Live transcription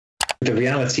The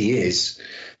reality is,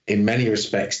 in many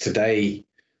respects, today,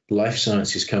 life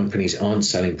sciences companies aren't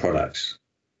selling products.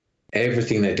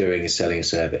 Everything they're doing is selling a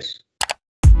service.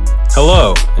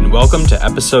 Hello, and welcome to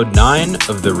episode 9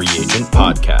 of the Reagent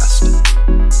podcast.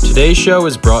 Today's show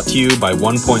is brought to you by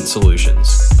OnePointe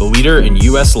Solutions, the leader in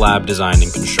U.S. lab design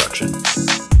and construction.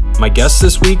 My guest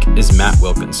this week is Matt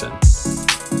Wilkinson.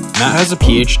 Matt has a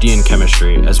PhD in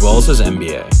chemistry as well as his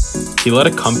MBA. He led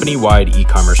a company-wide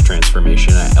e-commerce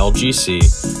transformation at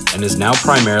LGC and is now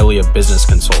primarily a business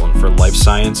consultant for life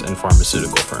science and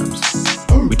pharmaceutical firms.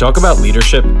 We talk about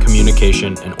leadership,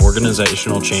 communication, and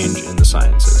organizational change in the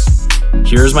sciences.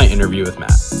 Here's my interview with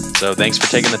Matt. So thanks for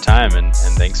taking the time and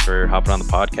thanks for hopping on the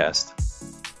podcast.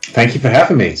 Thank you for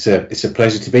having me. It's a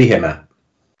pleasure to be here, Matt.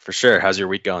 For sure. How's your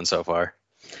week going so far?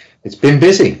 It's been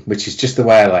busy, which is just the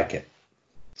way I like it.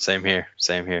 Same here.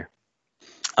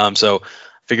 So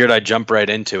figured I'd jump right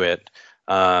into it.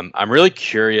 I'm really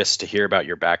curious to hear about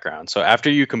your background. So after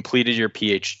you completed your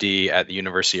PhD at the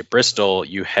University of Bristol,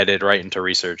 you headed right into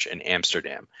research in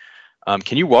Amsterdam.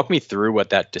 Can you walk me through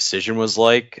what that decision was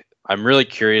like? I'm really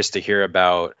curious to hear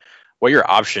about what your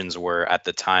options were at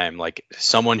the time, like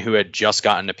someone who had just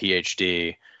gotten a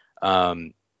PhD,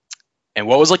 and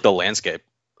what was like the landscape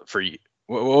for you?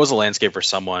 What was the landscape for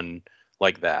someone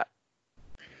like that?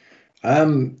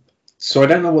 So I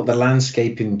don't know what the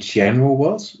landscape in general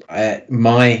was.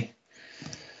 My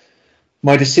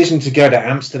decision to go to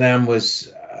Amsterdam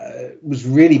was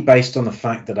really based on the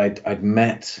fact that I'd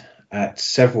met at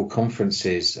several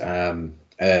conferences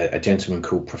a gentleman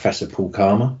called Professor Paul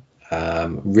Karma,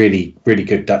 really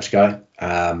good Dutch guy,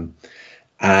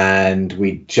 and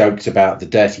we joked about the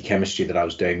dirty chemistry that I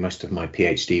was doing. Most of my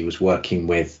PhD was working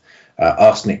with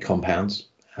arsenic compounds.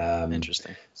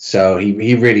 Interesting. So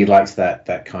he really liked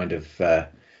that kind of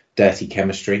dirty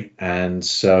chemistry, and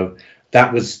so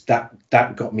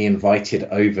that got me invited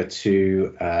over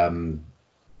to an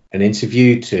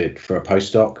interview for a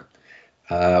postdoc.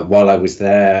 While I was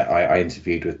there, I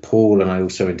interviewed with Paul, and I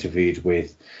also interviewed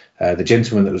with the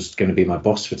gentleman that was going to be my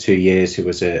boss for 2 years, who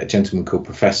was a gentleman called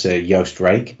Professor Joost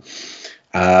Reek.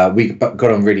 We got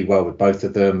on really well with both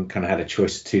of them, kind of had a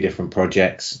choice of 2 different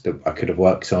projects that I could have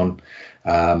worked on.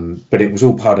 But it was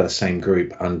all part of the same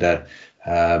group under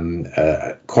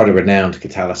quite a renowned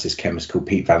catalysis chemist called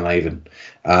Piet van Leeuwen.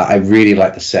 I really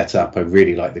liked the setup. I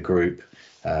really liked the group.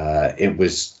 It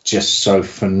was just so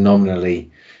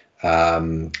phenomenally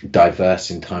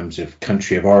diverse in terms of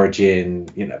country of origin.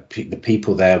 You know, the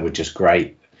people there were just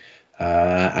great.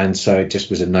 And so it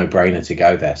just was a no-brainer to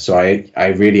go there. So I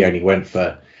really only went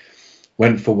for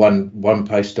one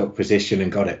postdoc position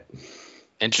and got it.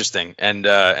 Interesting.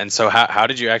 And so how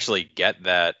did you actually get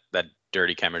that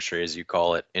dirty chemistry, as you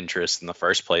call it, interest in the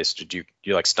first place? Did you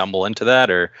like stumble into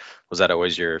that, or was that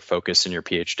always your focus in your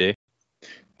PhD?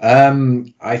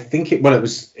 I think it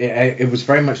was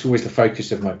very much always the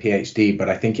focus of my PhD, but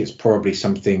I think it's probably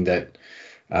something that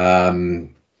I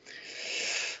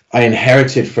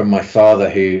inherited from my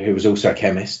father, who was also a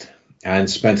chemist and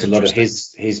spent a lot of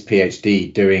his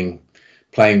PhD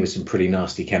playing with some pretty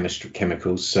nasty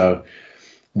chemicals. So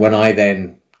when I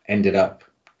then ended up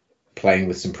playing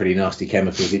with some pretty nasty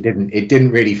chemicals, it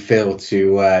didn't really feel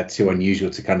too unusual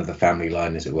to kind of the family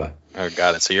line, as it were. Oh,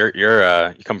 got it. So you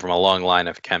come from a long line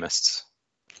of chemists.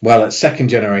 Well, a second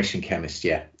generation chemist,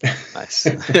 yeah. Nice.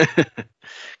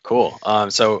 Cool.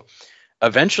 So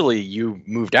eventually you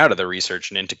moved out of the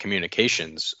research and into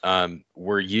communications. Can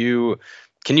you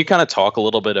kind of talk a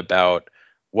little bit about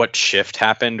what shift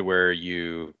happened where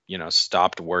you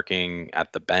stopped working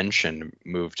at the bench and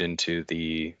moved into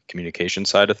the communication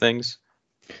side of things?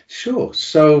 Sure.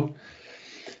 So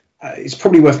it's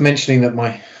probably worth mentioning that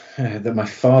my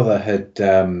father had,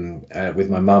 with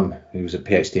my mum, who was a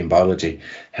PhD in biology,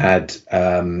 had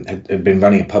been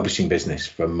running a publishing business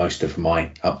for most of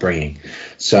my upbringing.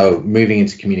 So moving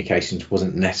into communications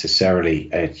wasn't necessarily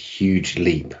a huge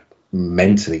leap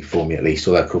mentally for me, at least,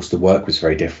 although of course the work was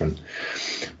very different.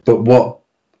 But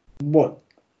what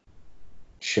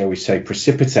shall we say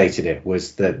precipitated it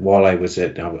was that while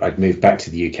I'd moved back to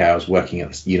the UK, I was working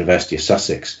at the University of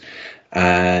Sussex,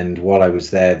 and while I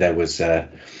was there was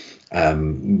the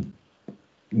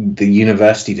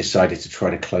university decided to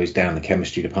try to close down the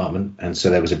chemistry department, and so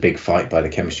there was a big fight by the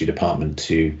chemistry department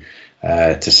to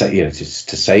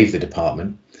save the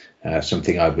department.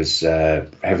 Something I was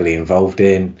heavily involved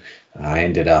in. I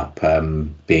ended up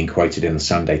being quoted in the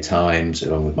Sunday Times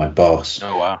along with my boss.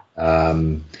 Oh, wow.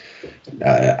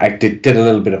 I did a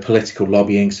little bit of political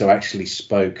lobbying, so I actually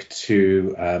spoke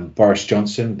to Boris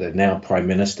Johnson, the now Prime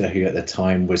Minister, who at the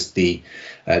time was the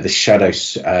shadow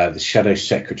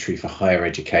secretary for higher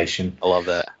education. I love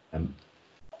that.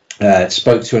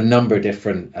 Spoke to a number of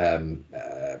different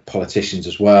politicians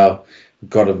as well.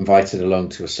 Got invited along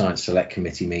to a science select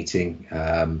committee meeting,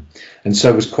 and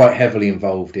so was quite heavily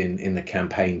involved in the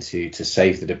campaign to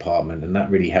save the department, and that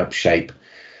really helped shape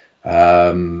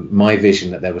my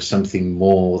vision that there was something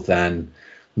more than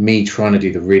me trying to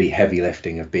do the really heavy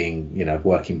lifting of being,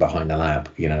 working behind the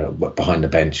lab, behind the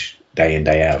bench day in,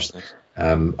 day out.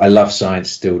 I love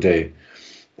science, still do,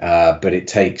 but it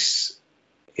takes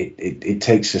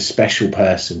a special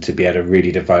person to be able to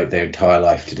really devote their entire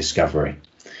life to discovery.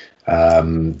 I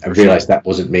realized that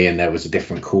wasn't me, and there was a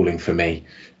different calling for me.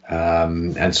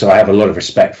 And so I have a lot of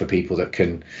respect for people that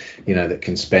can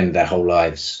spend their whole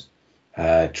lives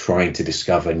trying to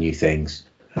discover new things.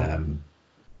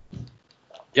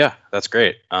 Yeah, that's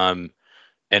great. And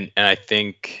I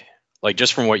think, like,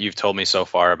 just from what you've told me so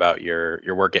far about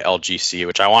your work at LGC,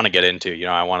 which I want to get into,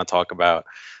 I want to talk about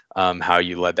how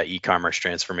you led that e-commerce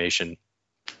transformation.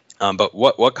 But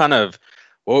what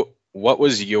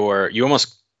was you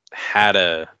almost had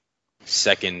a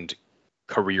second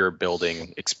career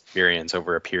building experience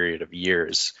over a period of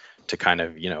years to kind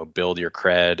of, build your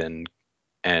cred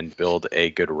and build a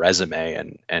good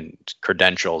resume and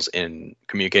credentials in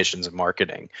communications and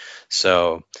marketing.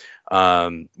 So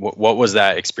what was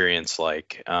that experience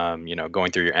like,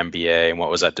 going through your MBA, and what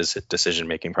was that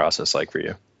decision-making process like for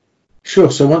you?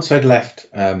 Sure. So once I'd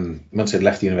left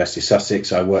the University of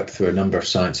Sussex, I worked through a number of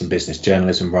science and business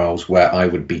journalism roles where I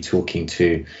would be talking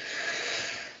to,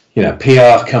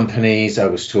 PR companies. I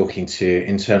was talking to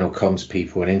internal comms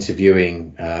people and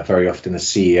interviewing very often the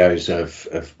CEOs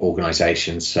of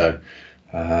organizations. So,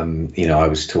 I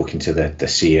was talking to the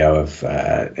CEO of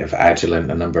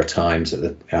Agilent a number of times.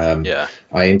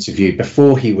 I interviewed,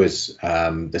 before he was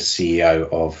the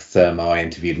CEO of Thermo, I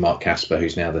interviewed Mark Casper,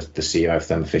 who's now the CEO of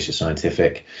Thermo Fisher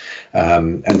Scientific.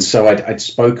 And so I'd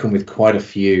spoken with quite a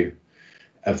few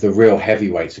of the real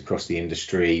heavyweights across the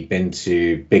industry, been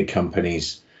to big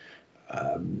companies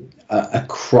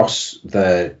across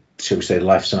the, shall we say,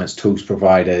 life science tools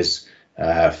providers,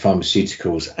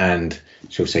 pharmaceuticals, and,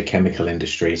 shall we say, chemical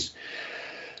industries.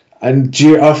 And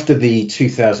after the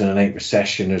 2008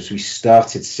 recession, as we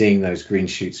started seeing those green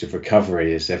shoots of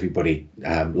recovery, as everybody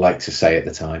liked to say at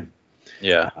the time,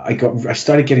 I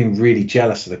started getting really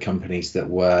jealous of the companies that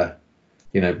were,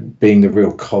 being the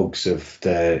real cogs of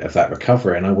that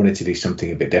recovery, and I wanted to do something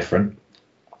a bit different.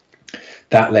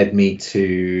 That led me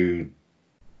to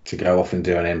go off and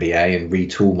do an MBA and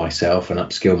retool myself and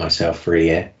upskill myself for a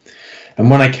year. And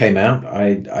when I came out,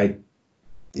 I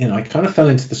kind of fell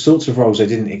into the sorts of roles I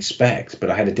didn't expect, but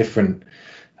I had a different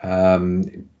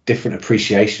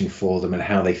appreciation for them and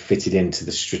how they fitted into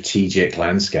the strategic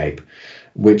landscape,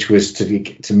 which was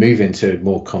to move into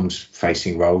more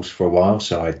comms-facing roles for a while.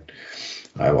 So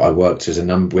I worked with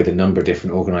a number of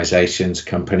different organizations, a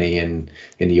company in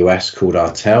the US called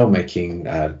Artel, making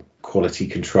quality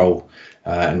control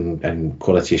and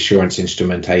quality assurance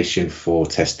instrumentation for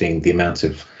testing the amount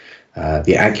of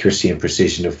the accuracy and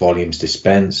precision of volumes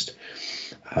dispensed.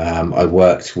 I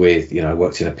worked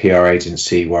in a PR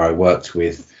agency where I worked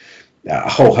with a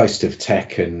whole host of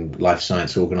tech and life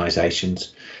science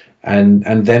organizations.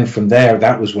 And then from there,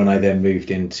 that was when I then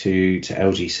moved into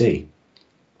LGC.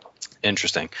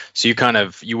 Interesting. So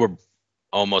you were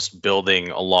almost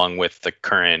building along with the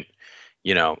current,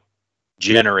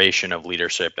 generation of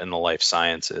leadership in the life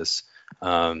sciences.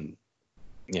 The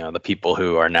people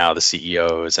who are now the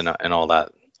CEOs and all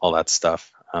that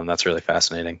stuff. That's really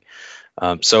fascinating.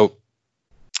 So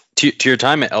to your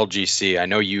time at LGC, I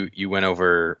know you went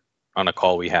over on a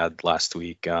call we had last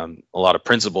week, a lot of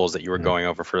principles that you were going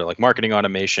over for like marketing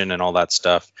automation and all that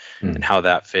stuff and how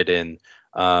that fit in.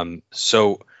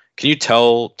 So can you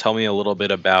tell me a little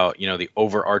bit about, the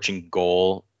overarching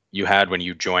goal you had when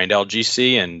you joined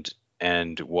LGC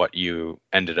and what you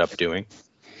ended up doing?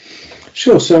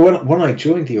 Sure. So when I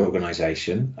joined the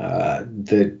organization,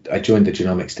 I joined the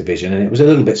genomics division, and it was a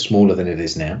little bit smaller than it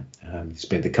is now.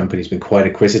 The company's been quite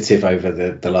acquisitive over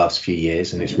the last few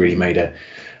years, and it's really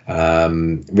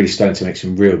really starting to make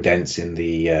some real dents in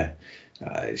the,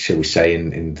 shall we say,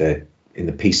 in the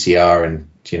PCR and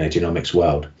genomics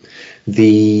world.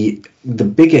 The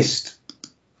biggest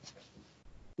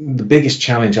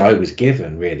challenge I was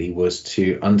given really was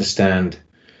to understand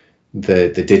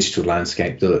the digital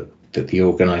landscape that the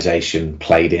organization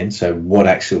played in. So what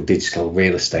actual digital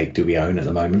real estate do we own at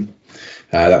the moment?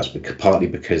 That was partly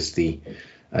because there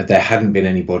hadn't been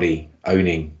anybody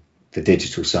owning the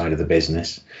digital side of the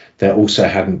business. There also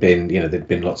hadn't been, there'd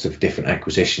been lots of different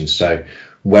acquisitions. So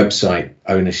website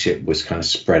ownership was kind of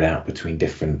spread out between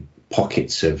different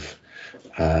pockets of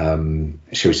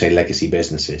shall we say, legacy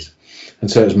businesses. And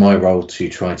so it was my role to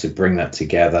try to bring that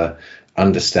together,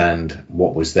 understand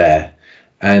what was there,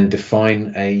 and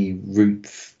define a route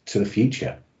to the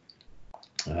future.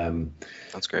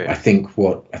 That's great. I think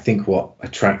what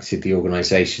attracted the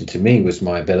organization to me was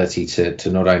my ability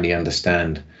to not only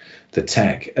understand the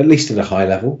tech, at least at a high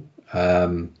level.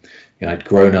 I'd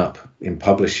grown up in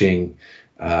publishing,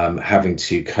 having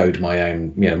to code my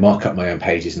own, mark up my own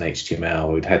pages in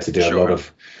HTML. We'd had to do a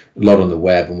lot on the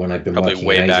web, and when I'd been probably working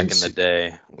way in back agency, in the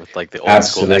day with like the old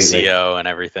school SEO and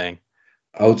everything.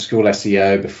 Old school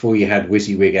SEO before you had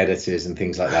WYSIWYG editors and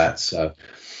things like that. So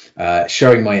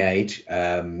showing my age,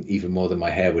 even more than my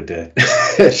hair would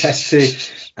attest to,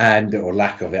 or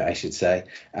lack of it, I should say.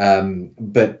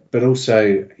 But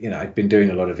also, I've been doing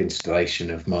a lot of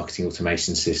installation of marketing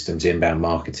automation systems, inbound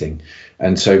marketing,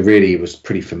 and so really was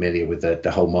pretty familiar with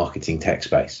the whole marketing tech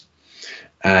space.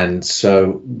 And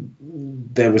so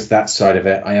there was that side of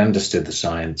it. I understood the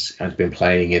science. I'd been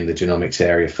playing in the genomics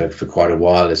area for quite a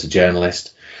while as a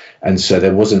journalist, and so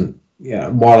there wasn't.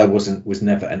 While I was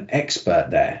never an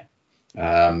expert there,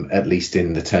 at least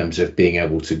in the terms of being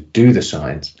able to do the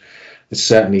science, it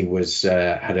certainly was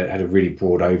had a really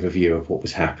broad overview of what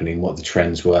was happening, what the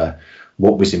trends were,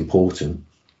 what was important,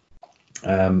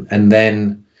 and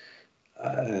then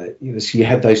so you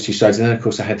had those two sides, and then of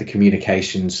course I had the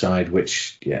communication side,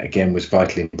 which again was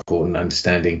vitally important,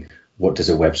 understanding what does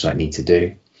a website need to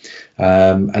do,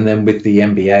 and then with the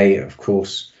MBA, of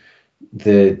course,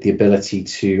 the ability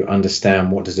to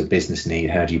understand what does a business need,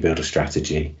 how do you build a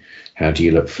strategy, how do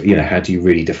you look for, how do you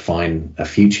really define a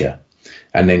future,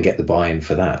 and then get the buy-in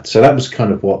for that. So that was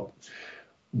kind of what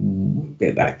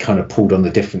that kind of pulled on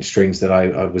the different strings that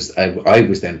I was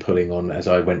then pulling on as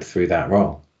I went through that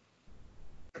role.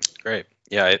 Great.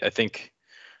 Yeah, I think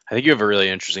you have a really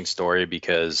interesting story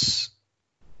because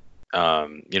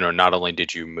not only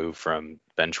did you move from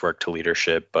benchwork to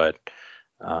leadership, but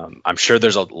I'm sure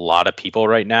there's a lot of people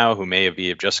right now who may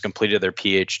have just completed their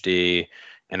PhD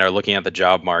and are looking at the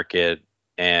job market.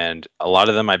 And a lot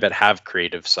of them, I bet, have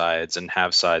creative sides and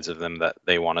have sides of them that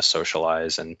they want to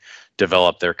socialize and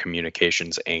develop their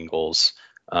communications angles.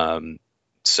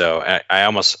 So I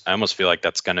almost feel like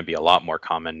that's going to be a lot more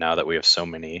common now that we have so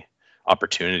many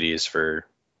opportunities for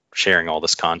sharing all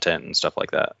this content and stuff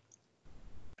like that.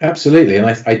 Absolutely. And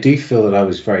I do feel that I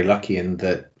was very lucky in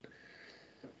that.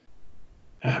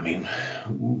 I mean,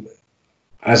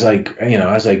 as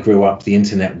I grew up, the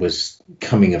internet was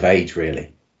coming of age,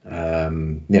 really.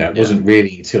 It wasn't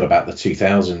really until about the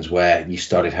 2000s where you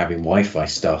started having Wi-Fi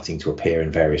starting to appear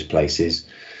in various places.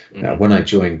 Mm-hmm.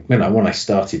 When I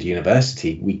started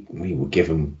university, we were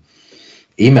given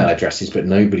email addresses, but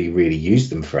nobody really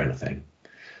used them for anything.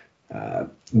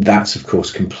 That's, of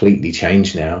course, completely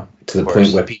changed now to the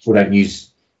point where people don't use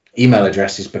email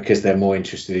addresses because they're more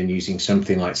interested in using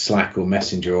something like Slack or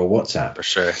Messenger or WhatsApp. For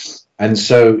sure. And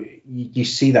so you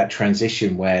see that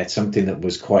transition where something that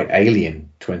was quite alien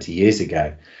 20 years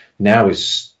ago now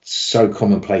is so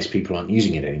commonplace people aren't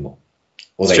using it anymore,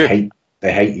 or they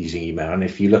hate using email. And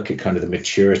if you look at kind of the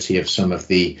maturity of some of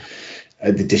the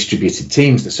distributed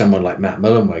teams, that someone like Matt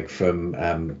Mullenweg from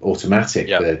Automatic,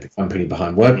 the company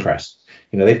behind WordPress,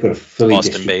 they've got a fully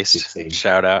Austin-based team.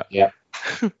 Shout out. Yeah.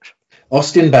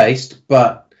 Austin-based,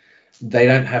 but they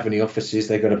don't have any offices.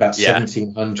 They've got about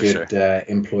 1,700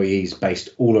 employees based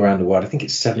all around the world. I think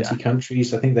it's 70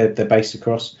 countries. I think they're based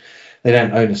across. They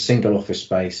don't own a single office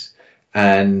space,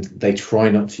 and they try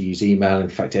not to use email. In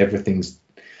fact, everything's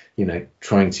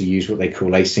trying to use what they call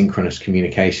asynchronous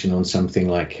communication on something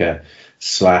like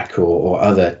Slack or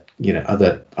other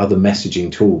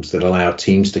messaging tools that allow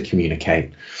teams to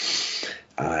communicate.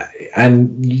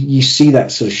 And you see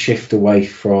that sort of shift away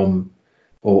from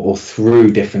or through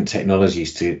different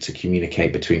technologies to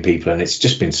communicate between people. And it's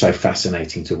just been so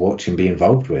fascinating to watch and be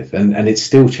involved with. And it's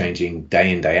still changing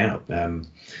day in, day out.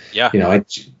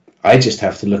 I just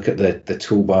have to look at the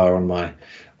toolbar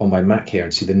on my Mac here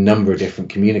and see the number of different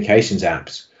communications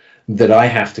apps that I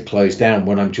have to close down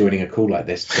when I'm joining a call like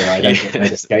this so I don't get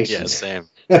notifications. Yeah, same.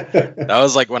 That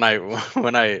was like when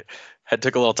I had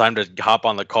took a little time to hop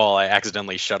on the call, I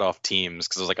accidentally shut off Teams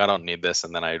because I was like, I don't need this.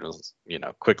 And then I was,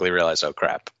 quickly realized, oh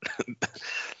crap,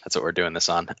 that's what we're doing this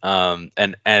on.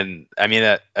 And I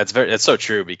mean, that's so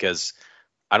true because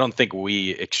I don't think we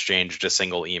exchanged a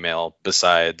single email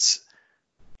besides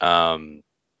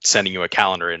sending you a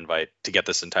calendar invite to get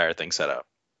this entire thing set up.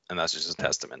 And that's just a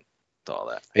testament to all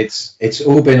that. It's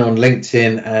all been on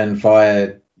LinkedIn and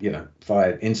via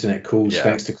internet calls,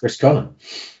 thanks to Chris Connor.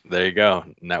 There you go.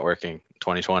 Networking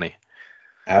 2020.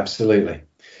 Absolutely.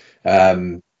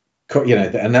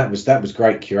 and that was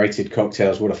great. Curated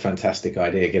cocktails, what a fantastic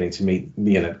idea! Getting to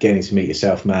meet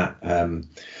yourself, Matt, on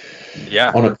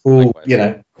a call,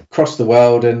 Likewise. Across the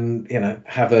world, and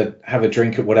have a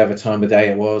drink at whatever time of day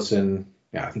it was, and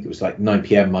I think it was like 9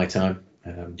 p.m. my time.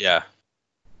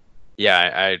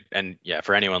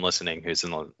 For anyone listening who's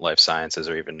in the life sciences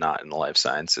or even not in the life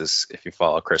sciences, if you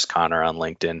follow Chris Connor on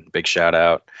LinkedIn, big shout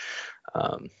out.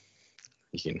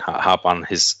 You can hop on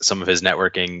some of his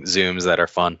networking Zooms that are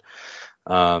fun.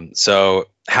 So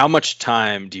how much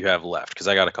time do you have left? Because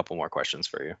I got a couple more questions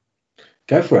for you.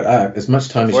 Go for it. As much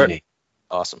time as you need.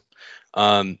 Awesome.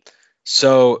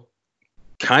 So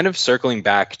kind of circling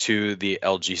back to the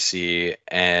LGC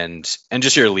and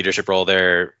just your leadership role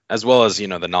there, as well as, the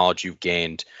knowledge you've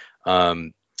gained,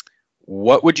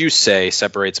 what would you say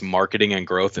separates marketing and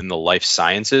growth in the life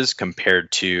sciences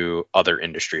compared to other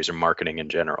industries or marketing in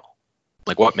general?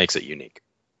 Like, what makes it unique?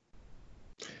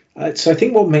 So I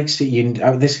think what makes it unique,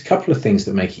 there's a couple of things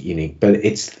that make it unique, but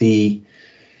it's the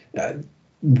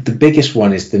biggest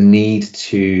one is the need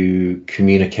to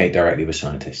communicate directly with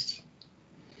scientists.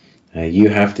 You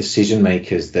have decision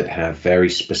makers that have very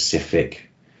specific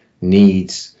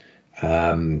needs,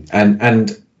 and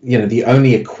the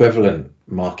only equivalent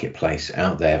marketplace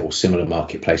out there or similar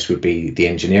marketplace would be the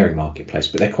engineering marketplace,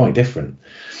 but they're quite different.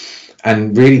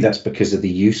 And really that's because of the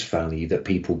use value that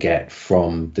people get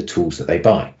from the tools that they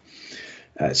buy.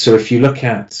 So if you look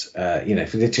at,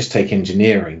 if you just take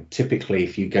engineering, typically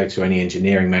if you go to any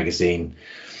engineering magazine,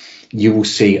 you will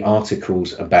see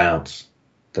articles about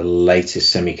the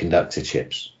latest semiconductor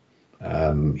chips,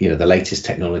 the latest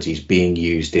technologies being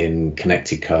used in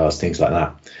connected cars, things like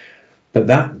that.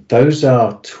 But those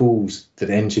are tools that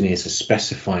engineers are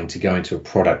specifying to go into a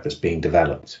product that's being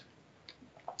developed.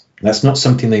 That's not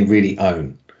something they really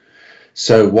own.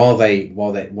 So while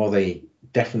they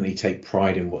definitely take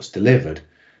pride in what's delivered,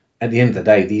 at the end of the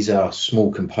day, these are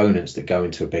small components that go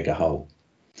into a bigger whole.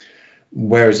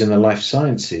 Whereas in the life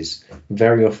sciences,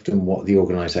 very often what the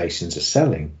organizations are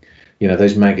selling,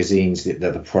 those magazines,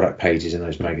 the product pages in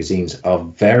those magazines are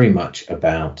very much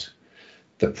about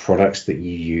the products that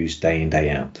you use day in,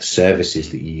 day out, the services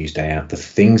that you use day out, the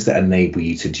things that enable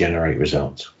you to generate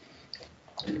results.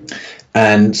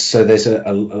 And so there's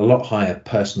a lot higher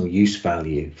personal use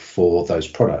value for those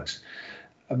products.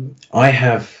 I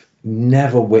have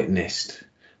never witnessed,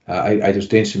 I was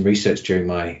doing some research during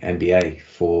my MBA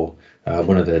for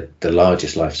one of the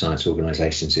largest life science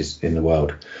organizations in the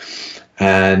world.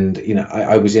 And,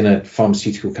 I was in a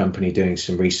pharmaceutical company doing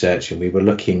some research, and we were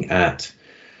looking at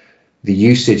the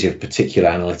usage of particular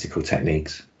analytical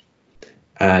techniques.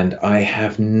 And I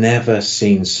have never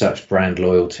seen such brand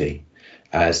loyalty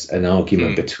as an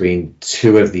argument between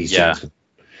two of these gentlemen.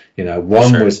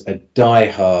 One was a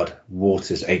diehard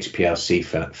Waters HPLC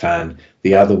fan.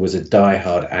 The other was a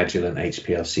diehard Agilent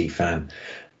HPLC fan.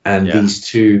 And these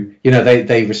two,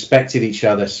 they respected each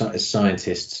other as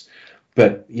scientists.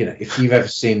 But, if you've ever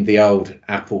seen the old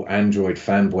Apple Android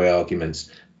fanboy arguments,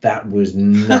 that was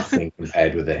nothing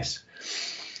compared with this.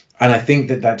 And I think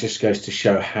that just goes to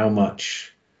show how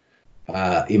much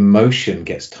emotion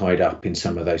gets tied up in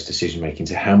some of those decision making,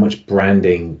 to how much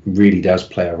branding really does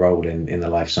play a role in the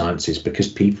life sciences, because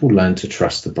people learn to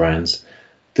trust the brands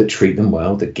that treat them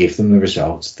well, that give them the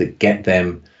results, that get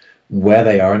them where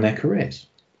they are in their careers.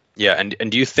 Yeah,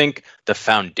 and do you think the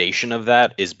foundation of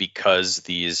that is because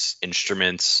these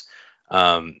instruments,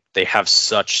 they have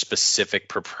such specific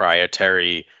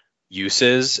proprietary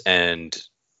uses and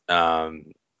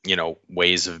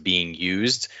ways of being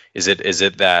used? Is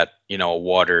it that a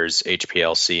Waters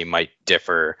HPLC might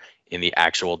differ in the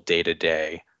actual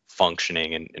day-to-day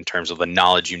functioning in terms of the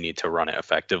knowledge you need to run it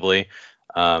effectively,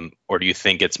 or do you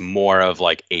think it's more of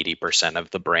like 80% of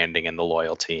the branding and the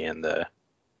loyalty and the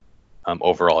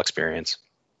overall experience?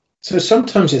 So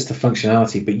sometimes it's the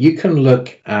functionality, but you can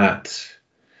look at,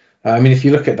 if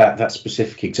you look at that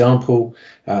specific example,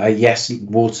 yes,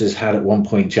 Waters had at one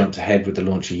point jumped ahead with the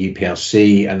launch of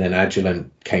UPLC, and then Agilent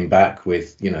came back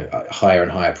with, higher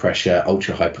and higher pressure,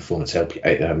 ultra high performance liquid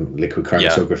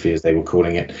chromatography, as they were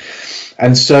calling it.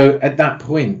 And so at that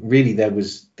point, really, there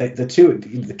was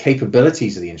the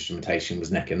capabilities of the instrumentation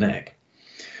was neck and neck.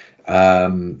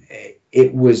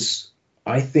 It was,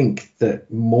 I think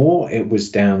that more it was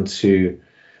down to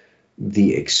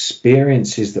the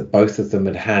experiences that both of them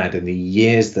had and the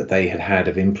years that they had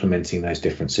of implementing those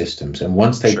different systems. And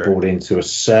once they brought into a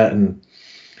certain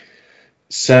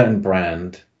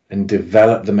brand and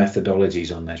developed the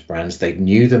methodologies on those brands, they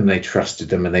knew them, they trusted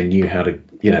them, and they knew how to,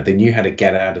 they knew how to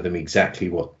get out of them exactly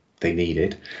what they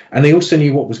needed. And they also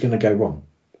knew what was going to go wrong.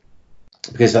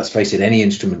 because let's face it, any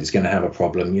instrument is going to have a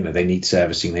problem. They need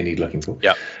servicing, they need looking for.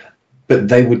 Yeah. But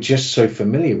they were just so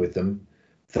familiar with them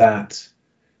that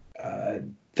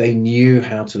they knew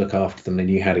how to look after them. They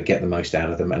knew how to get the most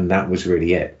out of them, and that was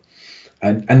really it.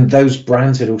 And those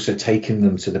brands had also taken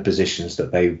them to the positions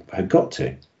that they had got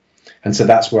to. And so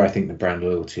that's where I think the brand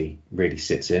loyalty really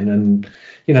sits in. And,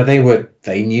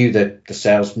 they knew that the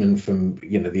salesmen from,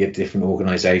 the different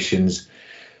organizations,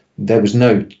 there was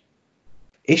no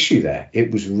issue there.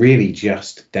 It was really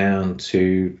just down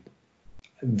to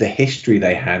the history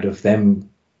they had of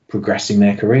them progressing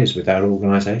their careers with that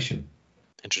organization.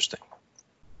 Interesting.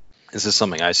 This is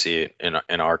something I see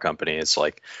in our company. It's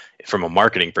like, from a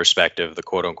marketing perspective, the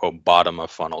quote unquote bottom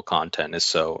of funnel content is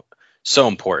so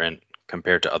important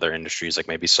compared to other industries, like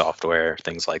maybe software,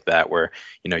 things like that, where,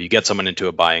 you get someone into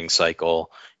a buying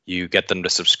cycle, you get them to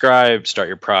subscribe, start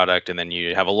your product, and then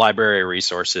you have a library of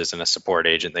resources and a support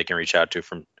agent they can reach out to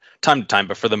from time to time.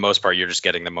 But for the most part, you're just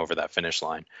getting them over that finish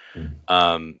line.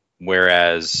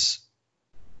 Whereas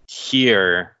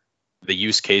here, the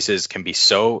use cases can be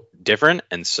so different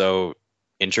and so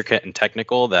intricate and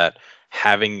technical that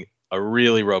having a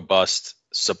really robust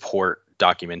support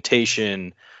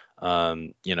documentation,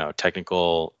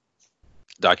 technical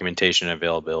documentation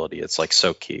availability, it's like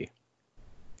so key.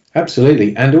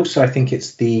 Absolutely. And also I think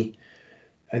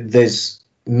there's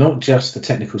not just the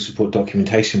technical support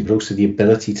documentation, but also the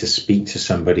ability to speak to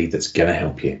somebody that's going to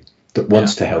help you, that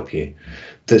wants to help you,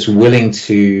 that's willing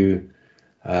to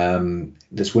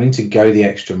go the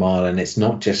extra mile. And it's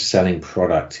not just selling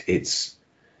product, it's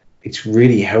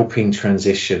really helping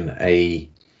transition a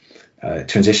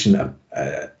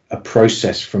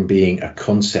process from being a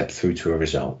concept through to a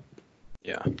result.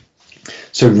 Yeah.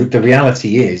 So the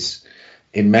reality is,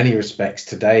 in many respects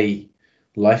today,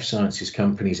 life sciences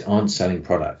companies aren't selling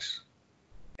products.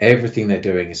 Everything they're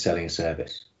doing is selling a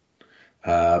service,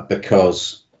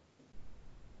 because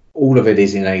all of it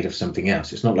is in aid of something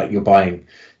else. It's not like you're buying,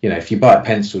 if you buy a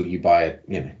pencil, you buy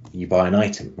an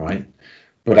item, right?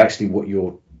 But actually what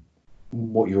you're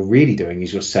really doing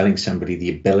is you're selling somebody the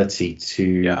ability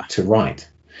to write.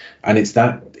 And it's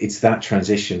that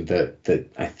transition that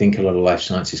I think a lot of life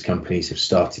sciences companies have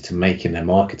started to make in their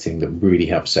marketing that really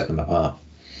helps set them apart.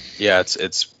 Yeah,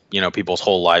 it's people's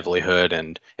whole livelihood,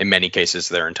 and in many cases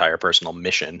their entire personal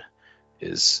mission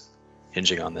is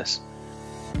hinging on this.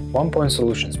 OnePointe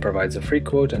Solutions provides a free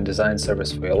quote and design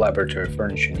service for your laboratory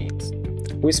furniture needs.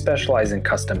 We specialize in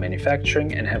custom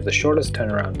manufacturing and have the shortest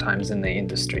turnaround times in the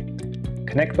industry.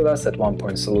 Connect with us at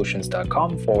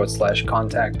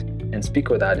onepointesolutions.com/contact and speak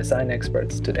with our design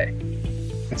experts today.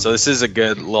 So this is a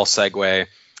good little segue.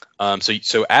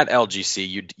 So at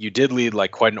LGC, you did lead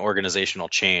like quite an organizational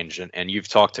change, and you've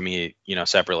talked to me,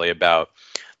 separately about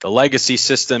the legacy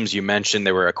systems. You mentioned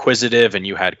they were acquisitive, and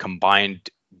you had combined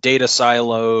data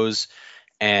silos,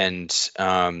 and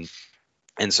so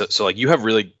like you have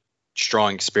really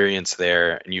strong experience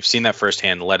there, and you've seen that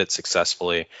firsthand, led it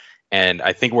successfully. And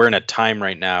I think we're in a time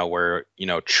right now where,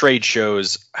 trade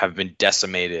shows have been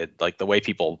decimated. Like the way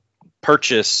people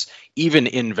purchase, even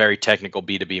in very technical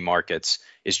B2B markets,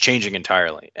 is changing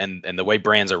entirely. And the way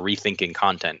brands are rethinking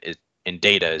content and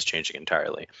data is changing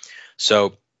entirely.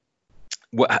 So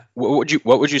what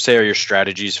would you say are your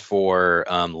strategies for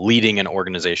leading an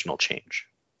organizational change?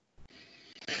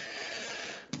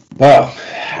 Well,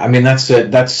 I mean, that's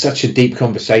such a deep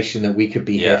conversation that we could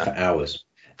be here for hours.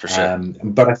 For sure.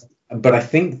 But I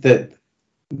think that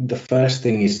the first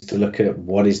thing is to look at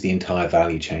what is the entire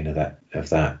value chain of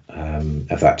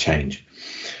that change.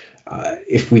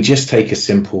 If we just take a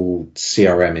simple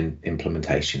CRM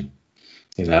implementation,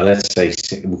 let's say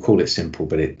we'll call it simple,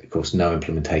 but of course no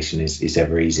implementation is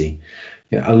ever easy.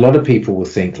 A lot of people will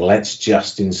think, let's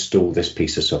just install this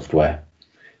piece of software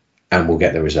and we'll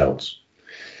get the results.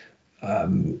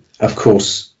 Of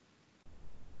course,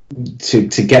 to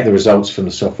get the results from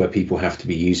the software, people have to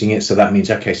be using it. So that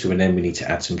means, okay, so then we need to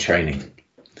add some training.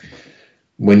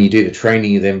 When you do the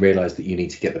training, you then realize that you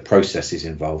need to get the processes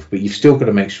involved, but you've still got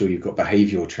to make sure you've got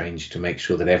behavioral change to make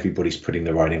sure that everybody's putting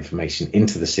the right information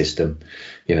into the system,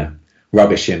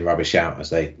 rubbish in, rubbish out, as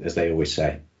they always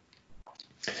say.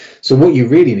 So what you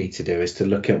really need to do is to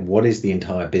look at what is the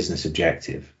entire business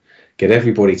objective, get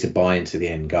everybody to buy into the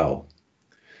end goal.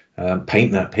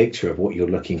 Paint that picture of what you're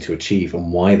looking to achieve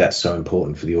and why that's so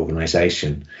important for the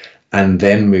organization, and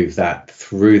then move that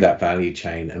through that value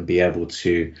chain and be able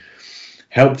to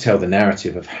help tell the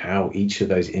narrative of how each of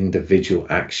those individual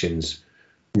actions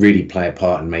really play a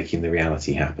part in making the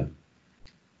reality happen.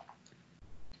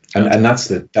 And that's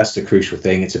the crucial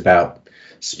thing. It's about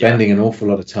spending an awful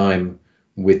lot of time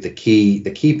with the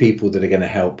key people that are going to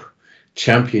help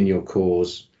champion your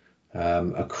cause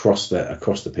across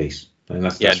the piece. And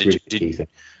that's really the key thing.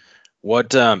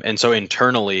 What and so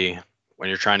internally, when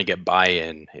you're trying to get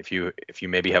buy-in, if you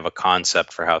maybe have a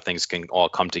concept for how things can all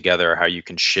come together, how you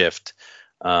can shift,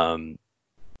 were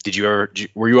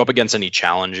you up against any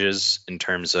challenges in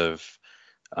terms of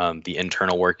the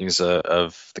internal workings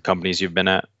of the companies you've been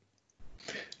at?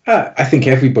 I think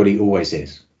everybody always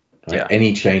is. Right? Yeah.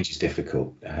 Any change is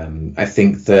difficult. I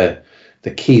think the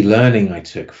key learning I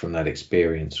took from that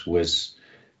experience was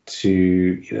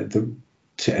to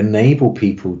enable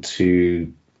people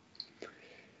to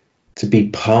be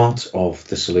part of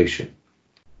the solution.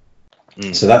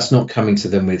 So that's not coming to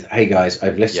them with, "Hey guys,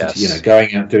 I've listened to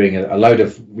going out doing a load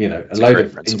of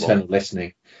internal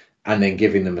listening," and then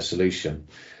giving them a solution.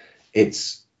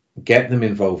 It's get them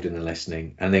involved in the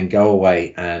listening and then go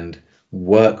away and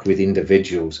work with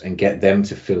individuals and get them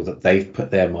to feel that they've put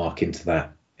their mark into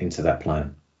that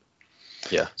plan.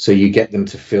 Yeah. So you get them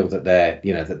to feel that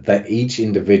that each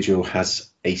individual has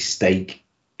a stake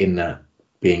in that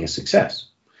being a success.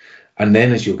 And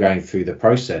then as you're going through the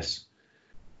process,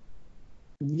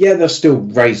 they'll still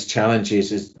raise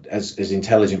challenges as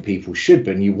intelligent people should,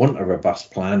 but you want a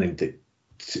robust plan and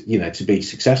to be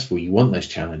successful, you want those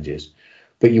challenges.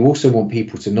 But you also want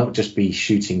people to not just be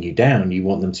shooting you down, you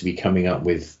want them to be coming up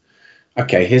with,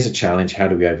 okay, here's a challenge, how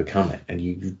do we overcome it?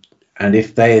 And if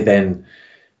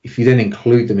you then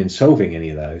include them in solving any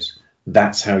of those,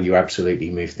 that's how you absolutely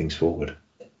move things forward.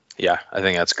 Yeah, I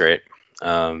think that's great.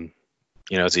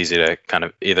 It's easy to kind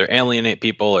of either alienate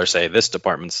people or say this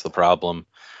department's the problem,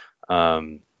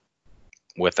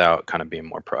 without kind of being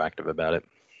more proactive about it.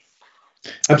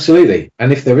 Absolutely.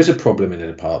 And if there is a problem in a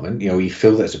department, you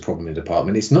feel there's a problem in a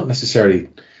department, it's not necessarily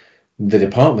the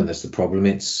department that's the problem.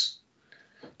 It's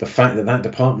the fact that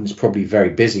department is probably very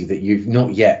busy, that you've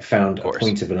not yet found a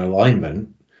point of an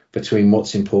alignment between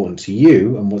what's important to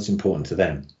you and what's important to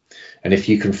them. And if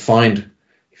you can find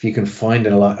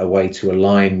a way to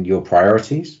align your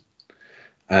priorities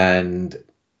and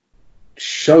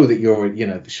show that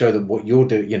what you're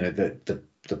doing,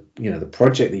 the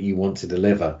project that you want to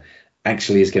deliver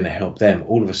actually is going to help them,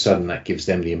 all of a sudden that gives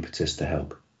them the impetus to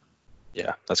help.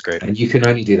 Yeah, that's great. And you can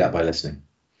only do that by listening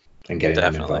and getting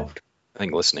them involved. I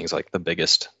think listening is like the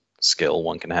biggest skill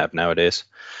one can have nowadays.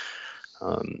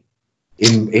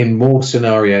 In more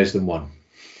scenarios than one.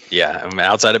 Yeah,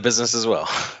 outside of business as well,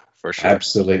 for sure.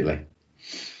 Absolutely.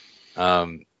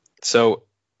 So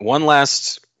one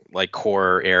last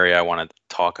core area I want to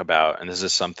talk about, and this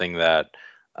is something that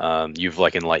you've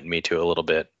enlightened me to a little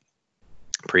bit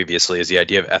previously, is the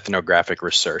idea of ethnographic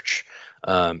research,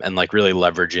 and really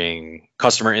leveraging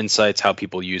customer insights, how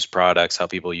people use products, how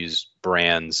people use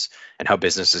brands, and how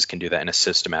businesses can do that in a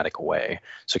systematic way.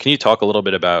 So can you talk a little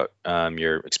bit about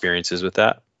your experiences with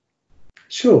that?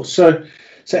 Sure. So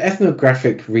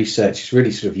ethnographic research is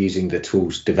really sort of using the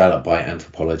tools developed by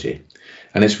anthropology,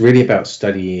 and it's really about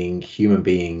studying human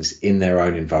beings in their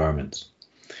own environments.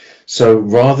 So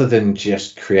rather than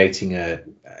just creating a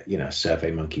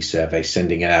survey monkey survey,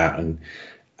 sending it out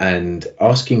and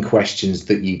asking questions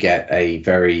that you get a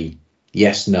very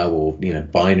yes, no, or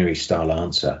binary style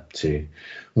answer to,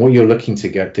 what you're looking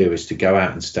to do is to go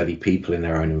out and study people in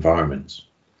their own environments.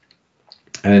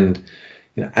 And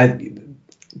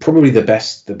probably the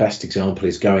best example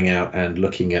is going out and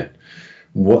looking at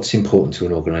what's important to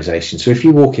an organization. So if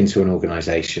you walk into an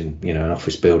organization, an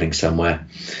office building somewhere,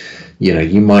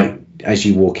 you might, as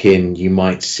you walk in, you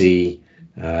might see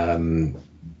the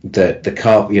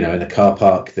car, in the car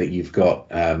park, that you've got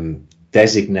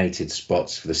designated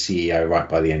spots for the CEO right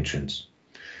by the entrance.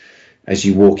 As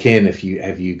you walk in, have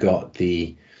you got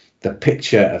the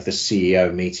picture of the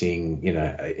CEO meeting,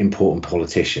 important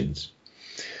politicians?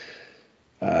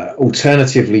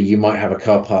 Alternatively, you might have a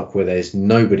car park where there's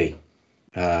nobody,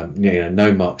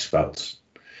 no marked spots.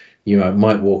 You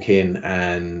might walk in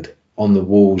and on the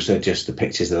walls are just the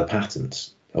pictures of the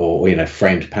patents, or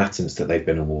framed patents that they've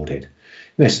been awarded.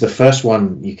 So the first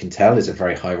one you can tell is a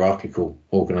very hierarchical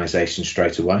organization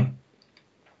straight away,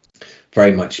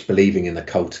 very much believing in the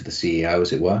cult of the CEO,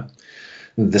 as it were.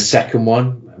 The second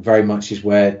one very much is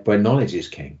where knowledge is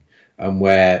king, and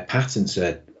where patents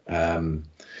are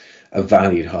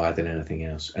valued higher than anything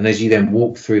else. And as you then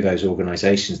walk through those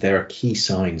organizations, there are key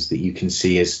signs that you can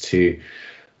see as to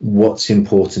what's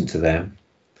important to them,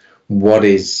 what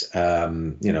is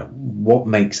what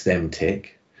makes them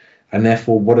tick, and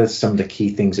therefore what are some of the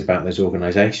key things about those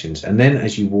organizations. And then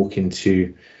as you walk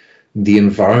into the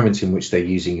environment in which they're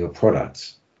using your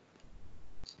products,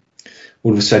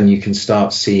 all of a sudden you can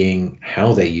start seeing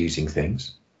how they're using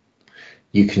things.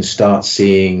 You can start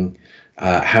seeing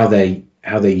how they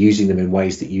they're using them in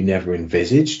ways that you never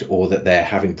envisaged, or that they're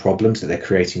having problems that they're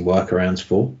creating workarounds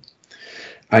for.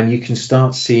 And you can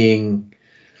start seeing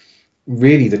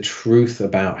really the truth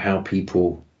about how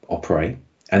people operate.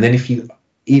 And then if you,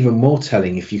 even more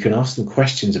telling, if you can ask them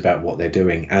questions about what they're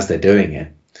doing as they're doing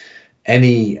it,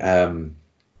 any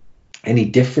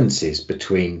differences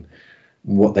between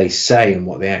what they say and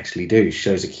what they actually do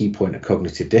shows a key point of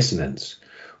cognitive dissonance,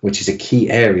 which is a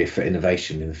key area for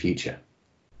innovation in the future.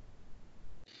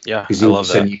 Yeah, because I love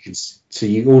that.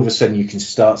 All of a sudden you can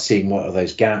start seeing what are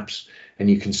those gaps, and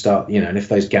you can start, and if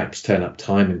those gaps turn up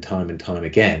time and time and time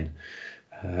again,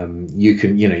 you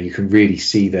can really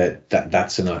see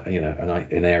that's an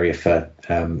area for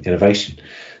innovation.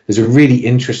 There's a really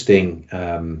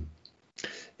interesting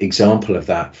example of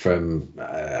that from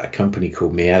a company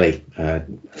called Miele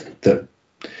that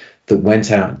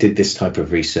went out and did this type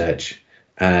of research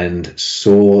and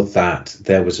saw that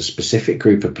there was a specific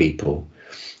group of people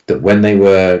that when they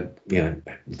were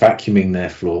vacuuming their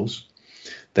floors,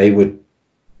 they would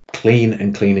clean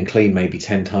and clean and clean maybe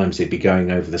 10 times. They'd be going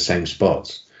over the same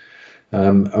spots.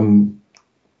 And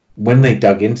when they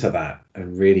dug into that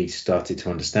and really started to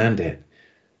understand it,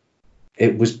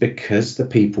 it was because the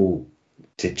people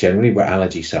generally were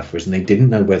allergy sufferers and they didn't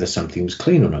know whether something was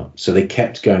clean or not. So they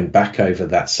kept going back over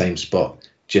that same spot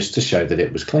just to show that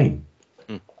it was clean,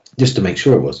 just to make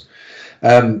sure it was.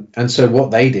 And so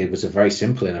what they did was a very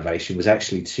simple innovation, was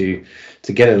actually to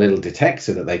get a little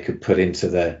detector that they could put into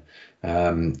the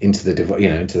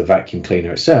vacuum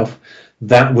cleaner itself,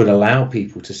 that would allow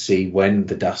people to see when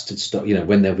the dust had stopped,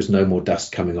 when there was no more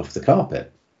dust coming off the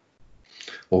carpet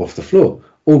or off the floor.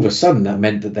 All of a sudden that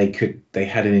meant that they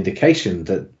had an indication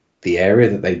that the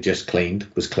area that they just cleaned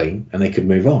was clean and they could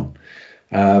move on.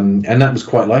 And that was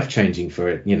quite life-changing for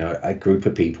a group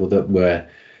of people that were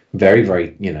very,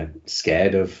 very,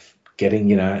 scared of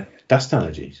getting, dust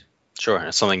allergies. Sure. And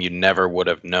it's something you never would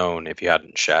have known if you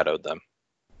hadn't shadowed them.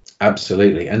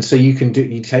 Absolutely. And so you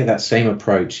take that same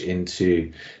approach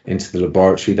into the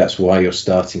laboratory. That's why you're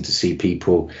starting to see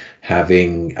people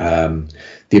having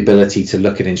the ability to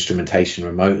look at instrumentation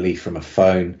remotely from a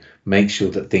phone, make sure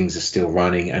that things are still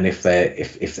running. And if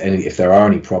there are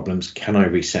any problems, can I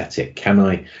reset it? Can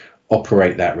I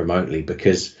operate that remotely?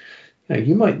 Because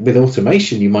you might, with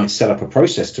automation, you might set up a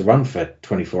process to run for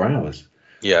 24 hours.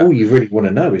 Yeah. All you really want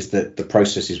to know is that the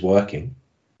process is working.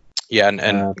 Yeah,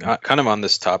 and kind of on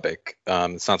this topic,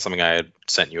 it's not something I had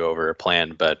sent you over a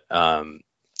plan, but do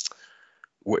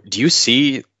you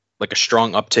see like a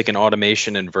strong uptick in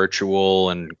automation and virtual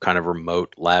and kind of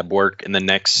remote lab work in the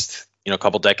next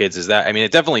couple decades? Is that,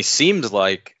 it definitely seems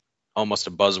like almost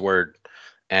a buzzword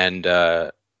and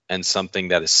something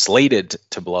that is slated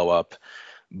to blow up.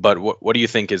 But what do you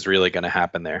think is really going to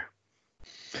happen there?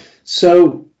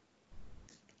 So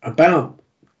about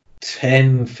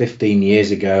 10, 15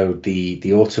 years ago,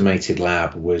 the automated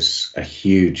lab was a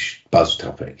huge buzz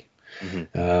topic.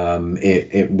 Mm-hmm.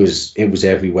 It was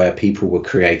everywhere. People were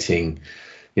creating,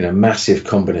 massive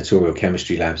combinatorial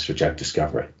chemistry labs for drug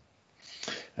discovery.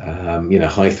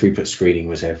 High throughput screening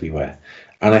was everywhere.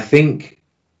 And I think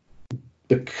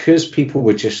because people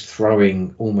were just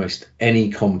throwing almost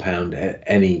any compound at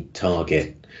any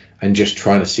target and just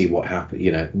trying to see what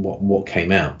happened, what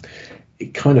came out,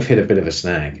 it kind of hit a bit of a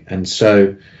snag. And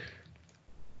so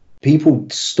people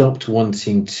stopped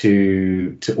wanting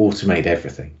to automate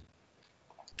everything.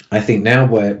 I think now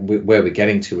where we're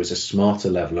getting to is a smarter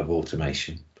level of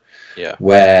automation,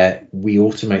 where we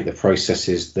automate the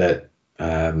processes that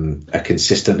are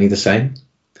consistently the same,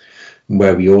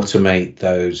 where we automate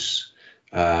those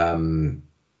where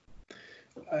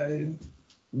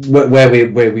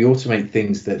we automate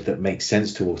things that make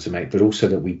sense to automate, but also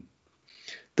that we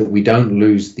don't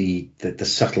lose the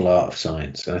subtle art of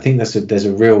science. And I think there's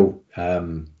a real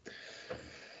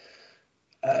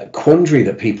quandary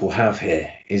that people have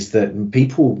here, is that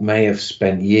people may have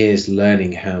spent years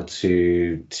learning how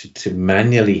to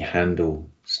manually handle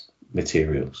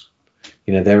materials.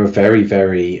 They're a very,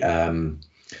 very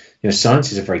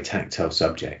science is a very tactile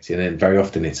subject, and very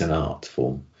often it's an art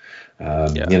form.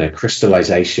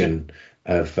 Crystallization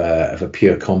of a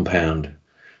pure compound.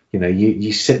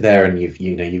 You sit there and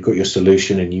you've got your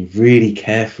solution, and you really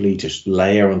carefully just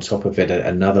layer on top of it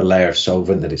another layer of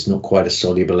solvent that it's not quite as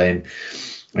soluble in,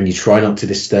 and you try not to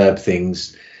disturb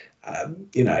things.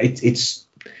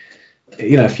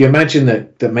 If you imagine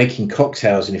that making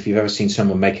cocktails, and if you've ever seen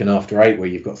someone make an after eight where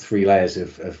you've got 3 layers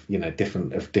of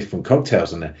different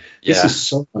cocktails in there, this is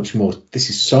so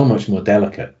much more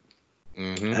delicate.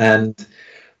 Mm-hmm. And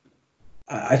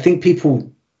I think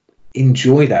people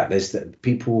enjoy that. There's that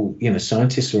people,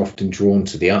 scientists are often drawn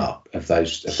to the art of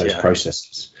those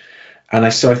processes.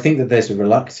 And so I think that there's a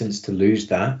reluctance to lose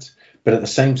that. But at the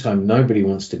same time, nobody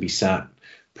wants to be sat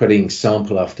putting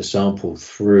sample after sample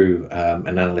through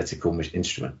an analytical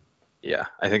instrument. Yeah,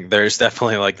 I think there's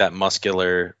definitely like that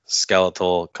muscular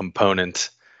skeletal component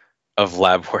of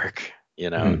lab work.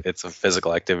 It's a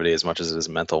physical activity as much as it is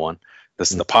a mental one.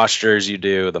 The postures you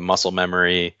do, the muscle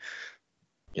memory,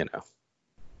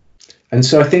 And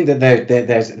so I think that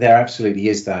there absolutely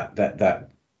is that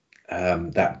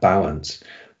balance.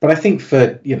 But I think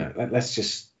for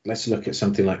let's look at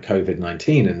something like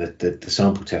COVID-19 and the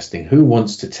sample testing. Who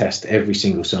wants to test every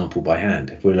single sample by hand?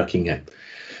 If we're looking at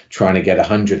trying to get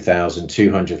 100,000,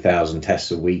 200,000 tests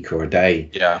a week or a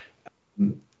day,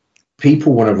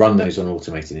 people want to run those on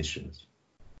automated instruments.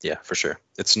 Yeah, for sure.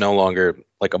 It's no longer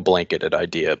like a blanketed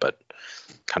idea, but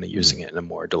kind of using it in a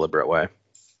more deliberate way.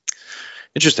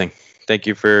 Interesting. Thank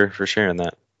you for sharing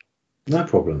that. No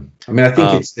problem. I mean, I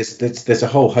think there's a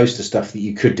whole host of stuff that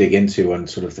you could dig into on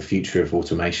sort of the future of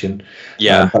automation.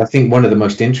 Yeah. But I think one of the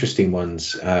most interesting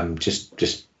ones,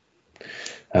 just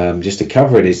to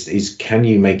cover it, is can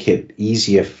you make it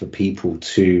easier for people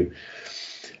to,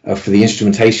 for the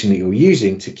instrumentation that you're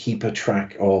using, to keep a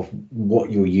track of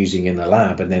what you're using in the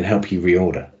lab and then help you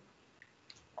reorder?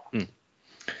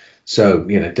 So,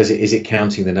 is it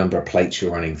counting the number of plates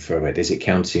you're running through it? Is it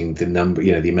counting the number,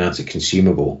 the amount of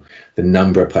consumable, the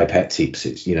number of pipette tips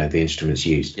the instrument's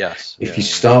used? Yes. If you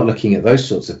start looking at those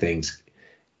sorts of things,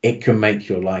 it can make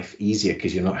your life easier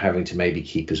because you're not having to maybe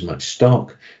keep as much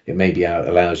stock. It maybe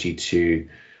allows you to,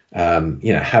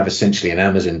 have essentially an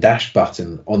Amazon dash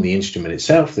button on the instrument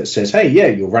itself that says, hey, yeah,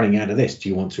 you're running out of this. Do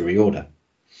you want to reorder?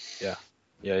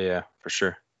 Yeah, for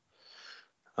sure.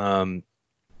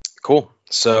 Cool.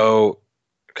 So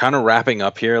kind of wrapping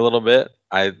up here a little bit,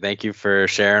 I thank you for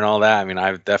sharing all that. I mean,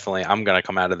 I'm going to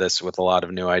come out of this with a lot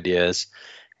of new ideas.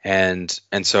 And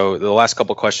so the last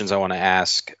couple of questions I want to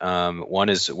ask, one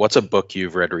is, what's a book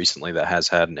you've read recently that has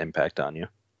had an impact on you?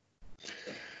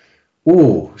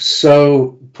 Oh,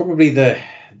 so probably the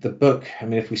book, I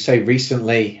mean, if we say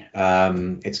recently,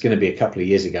 it's going to be a couple of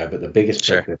years ago, but the biggest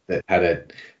book that had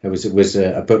it was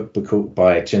a book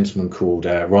by a gentleman called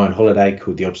Ryan Holiday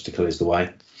called The Obstacle is the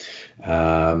Way.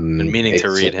 Been meaning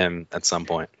to read him at some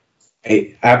point.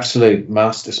 Absolute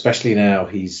must, especially now.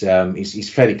 He's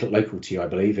fairly local to you, I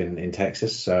believe, in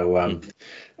Texas. So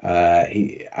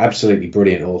he absolutely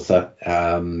brilliant author.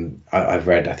 I've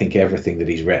read, I think, everything that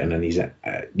he's written, and he's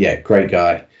great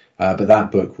guy. But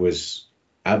that book was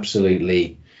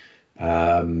absolutely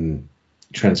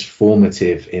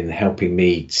transformative in helping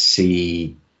me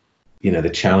see,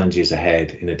 the challenges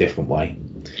ahead in a different way.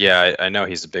 Yeah, I know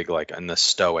he's a big, like, in the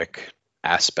stoic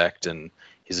aspect, and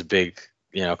he's a big,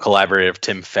 collaborative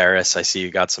Tim Ferriss. I see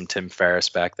you got some Tim Ferriss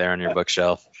back there on your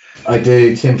bookshelf. I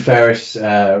do. Tim Ferriss,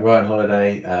 Ryan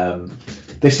Holiday.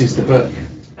 This is the book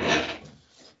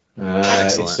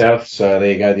itself. So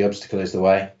there you go. The Obstacle is the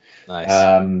Way.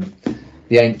 Nice.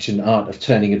 The Ancient Art of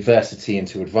Turning Adversity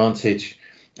into Advantage.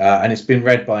 And it's been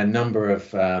read by a number of,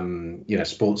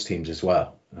 sports teams as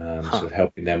well. Sort of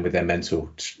helping them with their mental,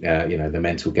 the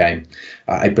mental game.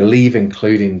 I believe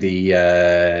including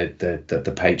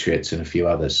the Patriots and a few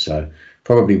others. So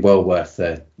probably well worth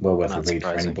a read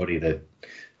for anybody that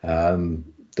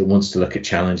wants to look at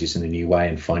challenges in a new way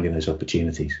and finding those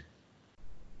opportunities.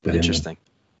 Interesting.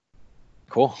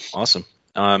 Cool. Awesome.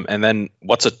 And then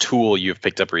what's a tool you've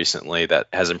picked up recently that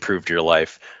has improved your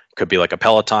life? Could be like a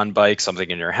Peloton bike, something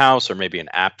in your house, or maybe an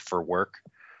app for work.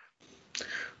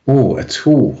 Oh, a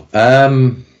tool.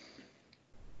 Trying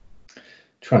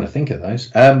to think of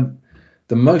those.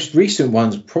 The most recent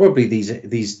ones, probably these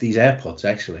AirPods,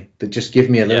 actually, that just give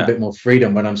me a little bit more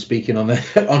freedom when I'm speaking on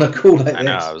a call like this. I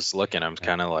know. I was looking. I'm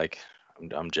kind of like,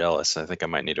 I'm jealous. I think I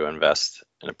might need to invest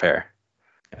in a pair.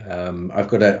 I've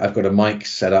got a mic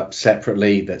set up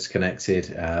separately that's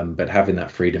connected, but having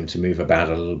that freedom to move about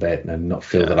a little bit and not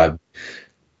feel that I'm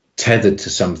tethered to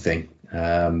something,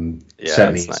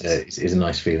 certainly is a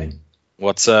nice feeling.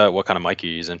 What kind of mic are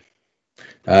you using?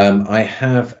 I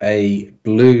have a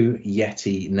Blue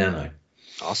Yeti Nano.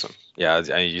 Awesome. Yeah,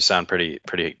 you sound pretty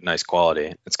nice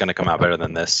quality. It's going to come out better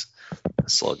than this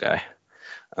little guy.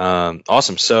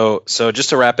 Awesome. So just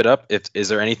to wrap it up, is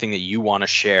there anything that you want to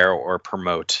share or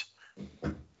promote?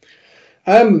 If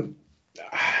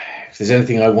there's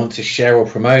anything I want to share or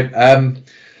promote,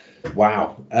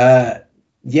 wow.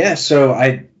 So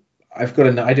I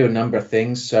do a number of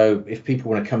things. So if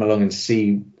people want to come along and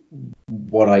see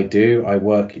what I do, I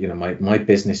work, my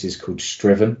business is called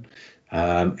Striven.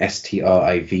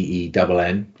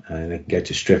 STRIVENN, and they can go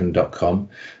to striven.com.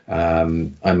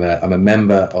 I'm a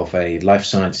member of a life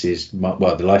sciences, the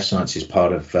life sciences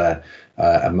part of a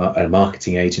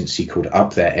marketing agency called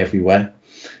Up There Everywhere.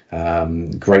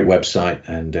 Great website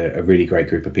and a really great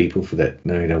group of people that I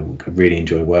really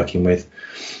enjoy working with.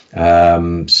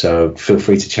 So feel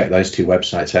free to check those two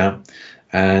websites out.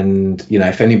 And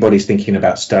if anybody's thinking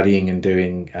about studying and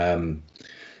doing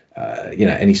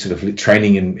any sort of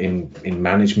training in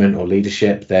management or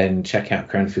leadership, then check out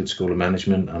Cranfield School of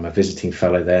Management. I'm a visiting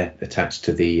fellow there, attached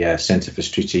to the Centre for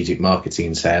Strategic Marketing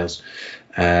and Sales,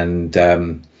 and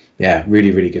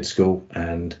really, really good school.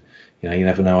 And you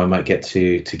never know, I might get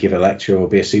to give a lecture or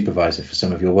be a supervisor for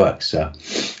some of your work. So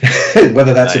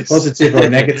whether that's nice. A positive or a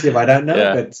negative, I don't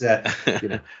know,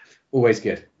 but always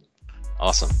good.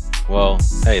 Awesome. Well,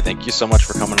 hey, thank you so much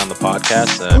for coming on the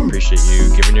podcast. I appreciate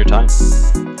you giving your time.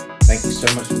 Thank you so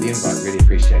much for the invite. Really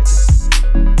appreciate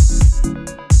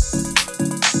it.